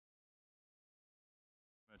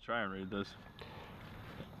Try and read this.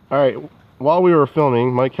 All right. While we were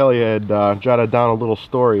filming, Mike Kelly had jotted down a little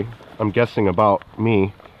story, I'm guessing about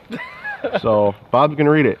me. So Bob's gonna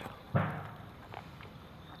read it.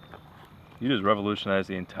 You just revolutionized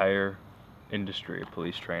the entire industry of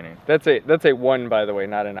police training. That's a one, by the way,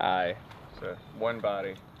 not an I. So one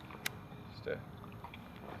body.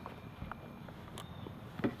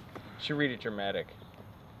 Should read it dramatic.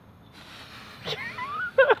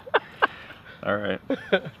 All right.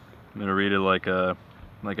 I'm gonna read it like I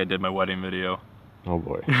did my wedding video. Oh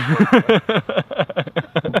boy.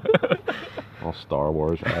 All Star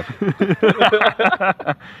Wars ass.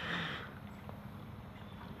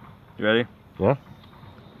 You ready? Yeah.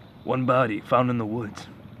 One body found in the woods.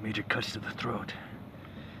 Major cuts to the throat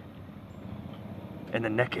and the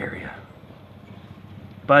neck area.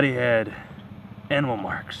 Body had animal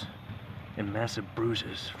marks and massive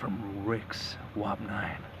bruises from Rick's WAP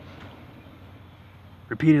 9.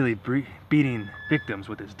 Repeatedly beating victims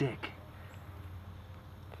with his dick.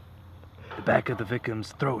 The back of the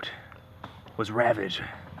victim's throat was ravaged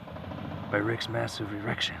by Rick's massive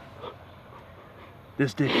erection.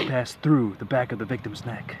 This dick passed through the back of the victim's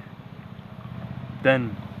neck.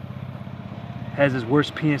 Then has his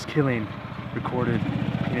worst penis killing recorded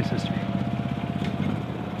penis history.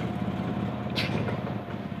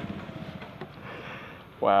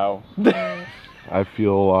 Wow. I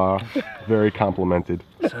feel very complimented.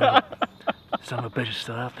 Son of a bitch is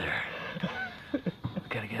still out there. We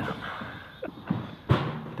gotta get him.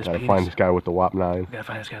 Gotta find this guy with the WAP 9. Gotta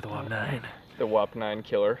find this guy with the WAP 9. The WAP 9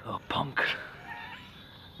 killer. Little punk.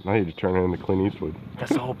 Now you just turn it into Clint Eastwood.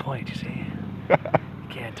 That's the whole point, you see. You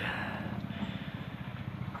can't.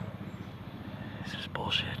 This is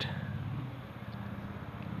bullshit.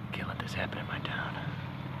 Can't let this happen in my town.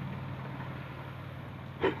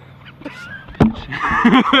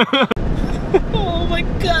 Oh my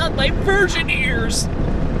god, my virgin ears!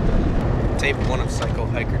 Tape 1 of Psycho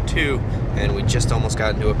Hiker 2, and we just almost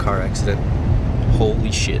got into a car accident.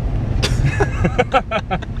 Holy shit.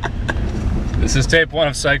 This is tape 1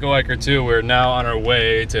 of Psycho Hiker 2. We're now on our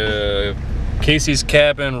way to Casey's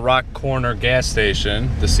Cabin Rock Corner gas station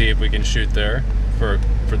to see if we can shoot there for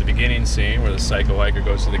the beginning scene where the Psycho Hiker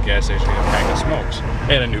goes to the gas station to get a pack of smokes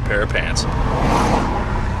and a new pair of pants.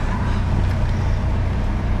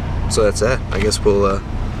 So that's that. I guess we'll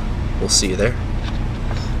see you there.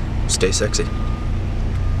 Stay sexy.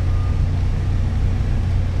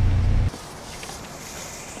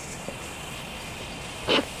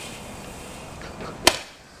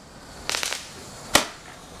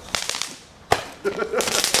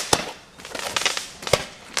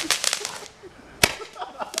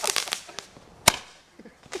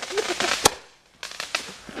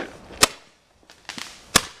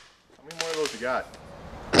 How many more of those you got?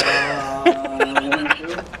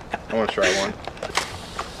 I want to try one.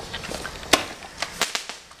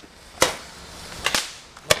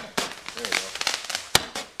 There you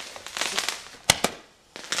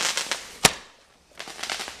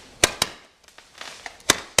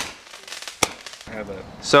go.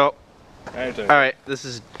 So, alright, this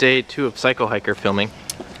is day 2 of Psycho Hiker filming.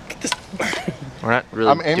 We're not really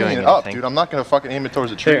I'm aiming doing it up, anything. dude. I'm not going to fucking aim it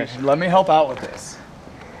towards the trees. Here, let me help out with this.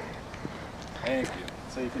 Thank you.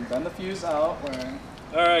 So you can bend the fuse out.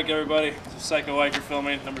 Alright, everybody. This is Psycho Hiker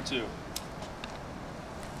filming number 2.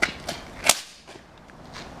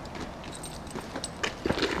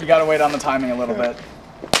 You gotta wait on the timing a little bit.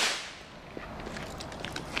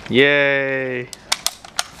 Yay!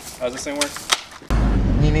 How's this thing work?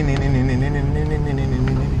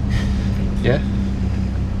 Yeah.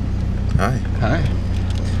 Hi. Hi.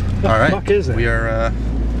 All right. What the fuck is it? We are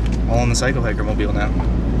all in the Psycho Hiker mobile now.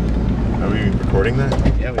 Are we recording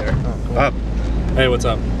that? Yeah, we are. Oh, cool. Up. Hey, what's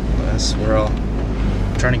up? Yes, we're all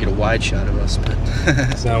trying to get a wide shot of us, but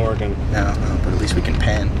It's not working. no, but at least we can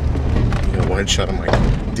pan. You got a wide shot of my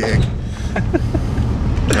dick.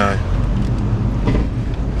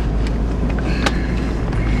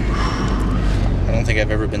 I don't think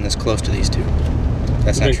I've ever been this close to these two.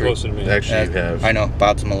 That's not true. Closer to me. Actually, you have. I know.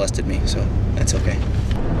 Bob's molested me, so that's okay.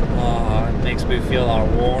 Oh, it makes me feel all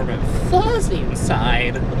warm and fuzzy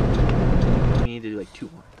inside. We need to do like 2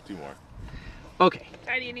 more. 2 more. Okay.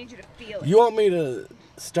 How do you need you to feel it? You want me to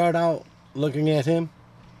start out looking at him?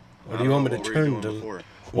 Or do you want me to turn to...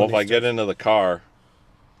 Well, if I get into the car,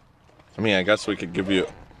 I mean, I guess we could give you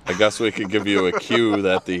a cue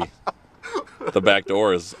that the back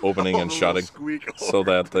door is opening and shutting, so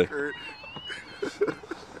that the.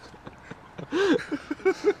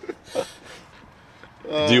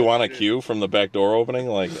 Do you want a cue from the back door opening,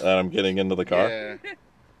 like that I'm getting into the car?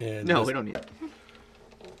 Yeah. No, we don't need it.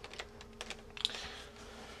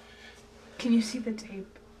 Can you see the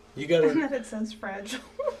tape? You gotta. And that it says fragile.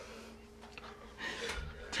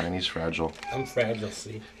 Tiny's fragile. I'm fragile,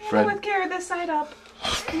 see. Yeah, with care, this side up.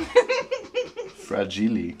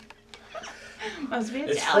 Fragile. Must be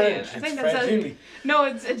It's Italian. French. I think It's that fragile. says. No,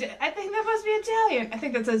 I think that must be Italian. I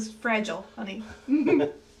think that says fragile, honey.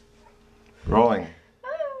 Rolling.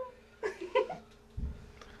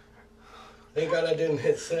 Thank God I didn't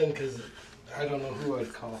hit send because I don't know who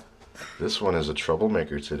I'd call. This one is a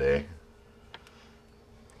troublemaker today.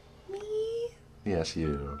 Me? Yes,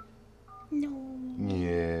 you. No.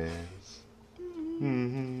 Yes.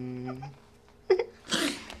 Mm-hmm.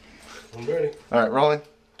 I'm ready. All right, rolling.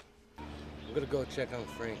 I'm gonna go check on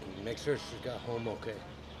Frankie. Make sure she got home okay.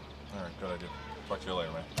 All right, good idea. Talk to you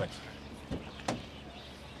later, man. Thanks.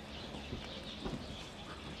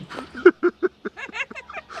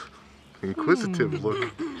 Inquisitive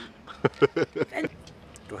look.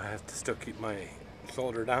 Do I have to still keep my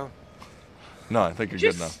shoulder down? No, I think you're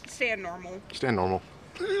good now. Stand normal. Stand normal.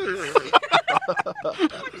 Watch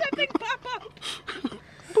that thing pop up.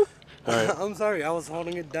 I'm sorry, I was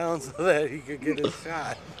holding it down so that he could get his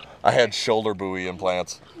shot. I had shoulder buoy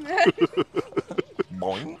implants.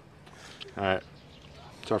 Boing. All right.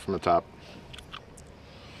 Start from the top.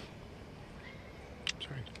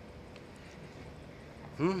 Sorry.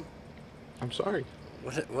 I'm sorry.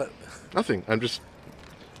 What? Nothing. I'm just.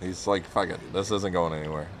 He's like, fuck it. This isn't going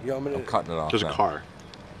anywhere. You want me to? I'm cutting it off There's now. a car.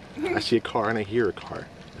 I see a car and I hear a car.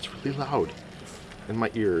 It's really loud in my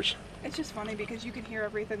ears. It's just funny because you can hear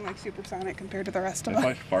everything like supersonic compared to the rest of If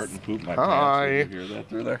I us. fart and poop my Hi. pants, would you hear that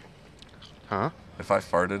through there? Huh? If I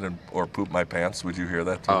farted or pooped my pants, would you hear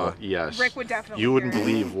that too? Yes. Rick would definitely You wouldn't hear it.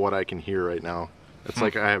 believe what I can hear right now. It's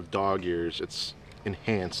like I have dog ears. It's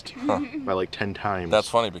enhanced by like 10 times. That's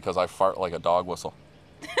funny because I fart like a dog whistle.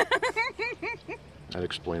 That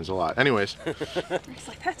explains a lot. Anyways. Rick's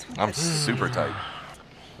like, that's what I'm super tight.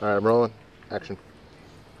 All right, I'm rolling. Action.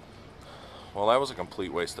 Well, that was a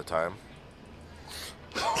complete waste of time.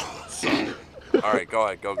 All right, go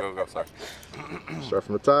ahead. Go. Sorry. Start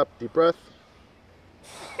from the top. Deep breath.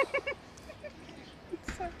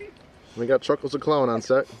 Sorry. We got Chuckles the Clown on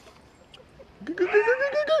set.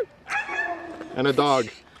 And a dog.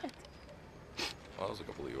 Well, that was a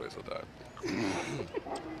complete waste of time.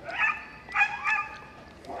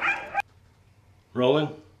 Rolling.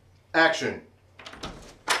 Action.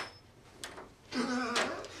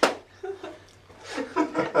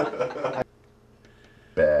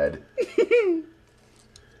 Bad.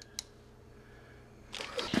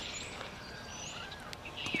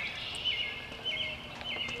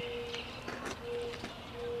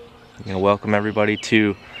 I'm gonna welcome everybody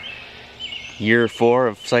to year 4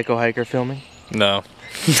 of Psycho Hiker filming. No.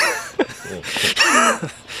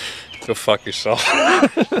 Go fuck yourself.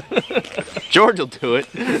 George will do it.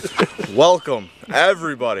 Welcome,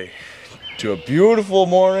 everybody, to a beautiful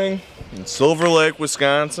morning in Silver Lake,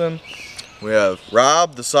 Wisconsin. We have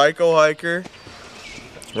Rob, the Psycho Hiker,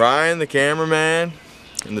 Ryan, the cameraman,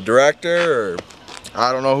 and the director, or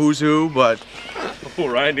I don't know who's who, but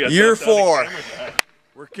year 4.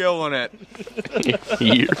 We're killing it.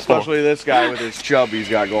 Especially this guy with his chub he's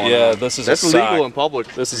got going on. Yeah, this is That's a sock. illegal in public.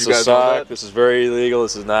 This is You a guys know sock. that? This is very illegal.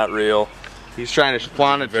 This is not real. He's trying to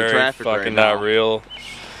flaunt it to Very traffic fucking right now. not real.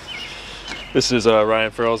 This is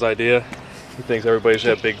Ryan Farrell's idea. He thinks everybody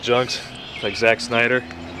should have big junks, like Zack Snyder,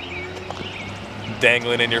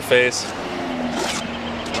 dangling in your face.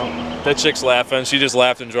 That chick's laughing. She just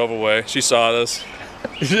laughed and drove away. She saw this.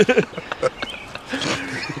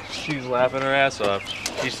 She's laughing her ass off.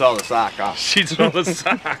 She saw the sock, huh? She saw the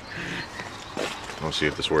sock. Let's see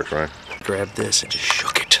if this works, right? Grab this and just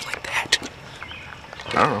shook it like that.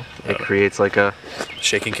 I don't know. It creates like a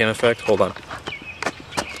Shaking can effect. Hold on.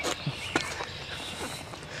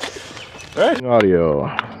 Audio.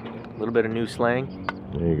 little bit of new slang.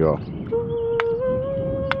 There you go.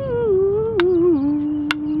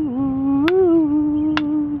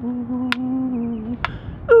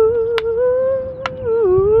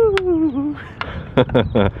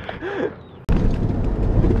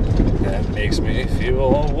 That makes me feel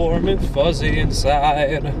all warm and fuzzy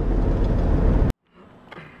inside.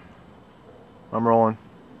 I'm rolling.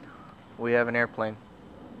 We have an airplane.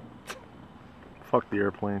 Fuck the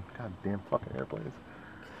airplane. God damn fucking airplanes.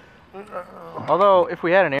 Although, if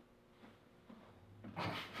we had an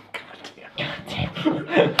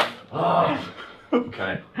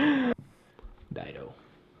Okay. Dido.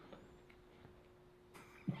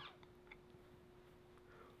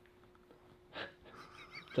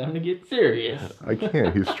 Time to get serious. I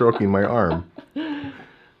can't. He's stroking my arm.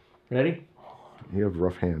 Ready? You have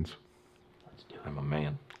rough hands. I'm a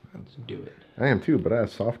man. hands do it. I am too, but I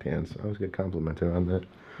have soft hands. I always get complimented on that.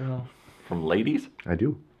 Well, From ladies? I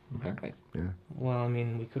do. Okay. Yeah. well, I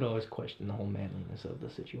mean, we could always question the whole manliness of the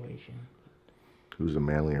situation. Who's the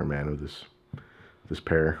manlier man of this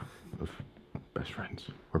pair of best friends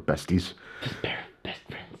or besties? This pair of best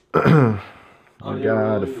friends. I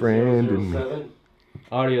got a friend in me.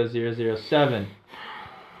 Audio 007.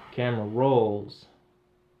 Camera rolls.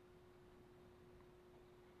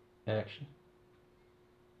 Action.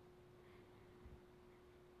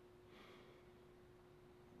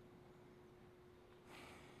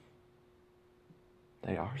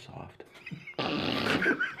 They are soft.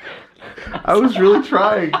 I was really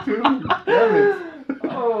trying too. Damn it.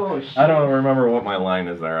 Oh, shit. I don't remember what my line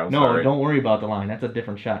is there. I'm sorry. No, don't worry about the line. That's a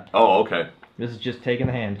different shot. Oh, okay. This is just taking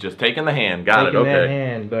the hand. Just taking the hand. Got it. Taking that Okay.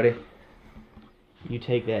 hand, buddy. You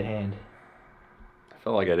take that hand. I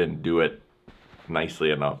felt like I didn't do it nicely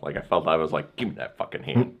enough. Like I felt I was like, give me that fucking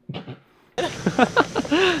hand.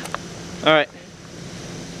 All right.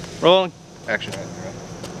 Rolling. Action.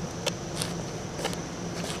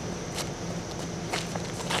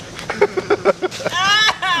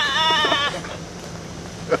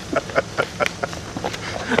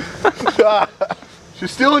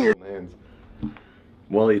 She's still in your hands.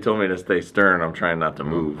 Well, he told me to stay stern. I'm trying not to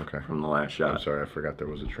move from the last shot. I'm sorry, I forgot there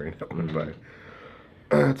was a train that went by.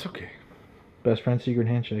 It's okay. Best friend secret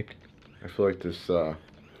handshake. I feel like this, Are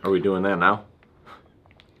we doing that now?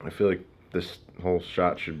 I feel like this whole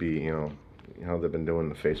shot should be, you know how they've been doing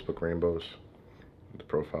the Facebook rainbows? The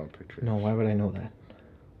profile picture. No, why would I know that?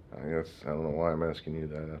 I guess, I don't know why I'm asking you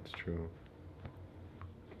that, that's true.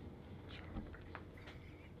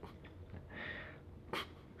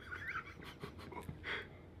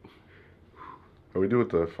 Are we doing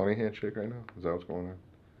the funny handshake right now? Is that what's going on?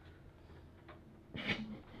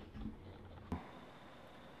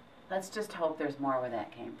 Let's just hope there's more where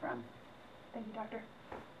that came from. Thank you, doctor.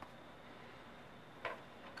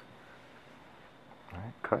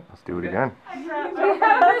 Alright, cut. Let's do it again.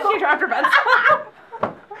 She dropped her pencil.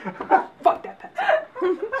 Fuck that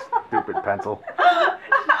pencil. Stupid pencil.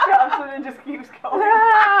 Drops it and just keeps going.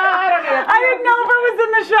 I didn't know if it was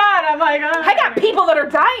in the shot. I'm like, oh, I got people that are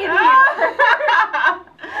dying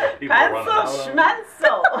here. Pencil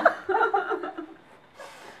schmencil.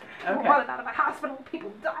 We're running out of the hospital.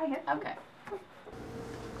 People dying. Okay.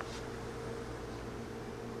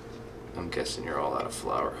 I'm guessing you're all out of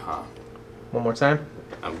flour, huh? One more time.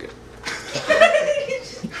 I'm good.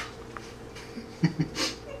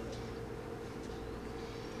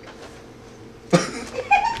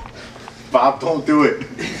 Bob, don't do it.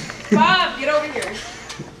 Bob, get over here.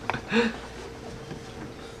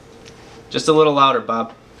 Just a little louder,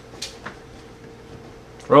 Bob.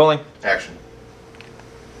 Rolling. Action.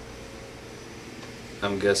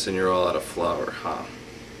 I'm guessing you're all out of flour, huh?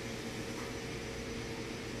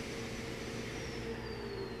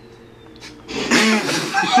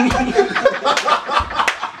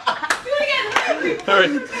 All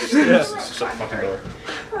right. Yeah. Shut the fucking door.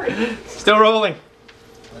 Still rolling.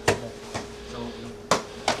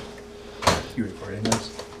 You recording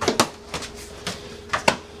this?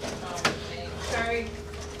 Sorry.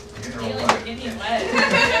 You're getting wet.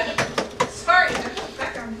 Sorry.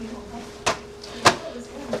 Background people.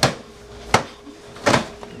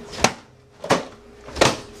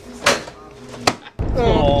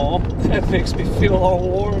 Oh, that makes me feel all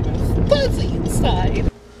warm and fuzzy inside.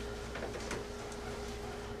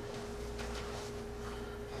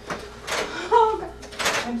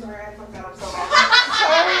 I'm sorry, I fucked that up so bad.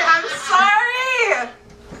 I'm sorry!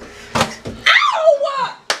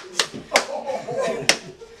 Ow!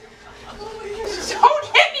 Don't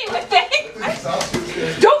hit me with things!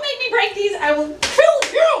 Don't make me break these, I will kill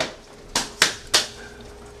you!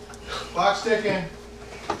 Clock's ticking.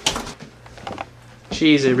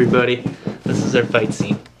 Jeez, everybody. This is our fight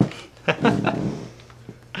scene.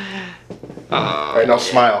 Alright, now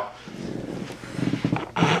smile.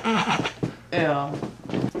 Yeah.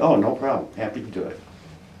 Oh, no problem. Happy to do it.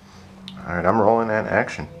 Alright, I'm rolling that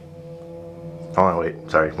action. Oh, wait.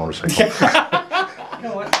 Sorry, motorcycle. You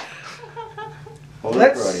know what? Hold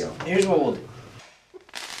it for audio. Here's what we'll do.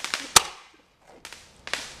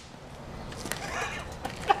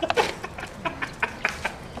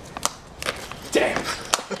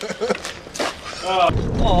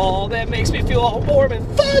 Oh, that makes me feel all warm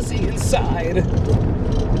and fuzzy inside.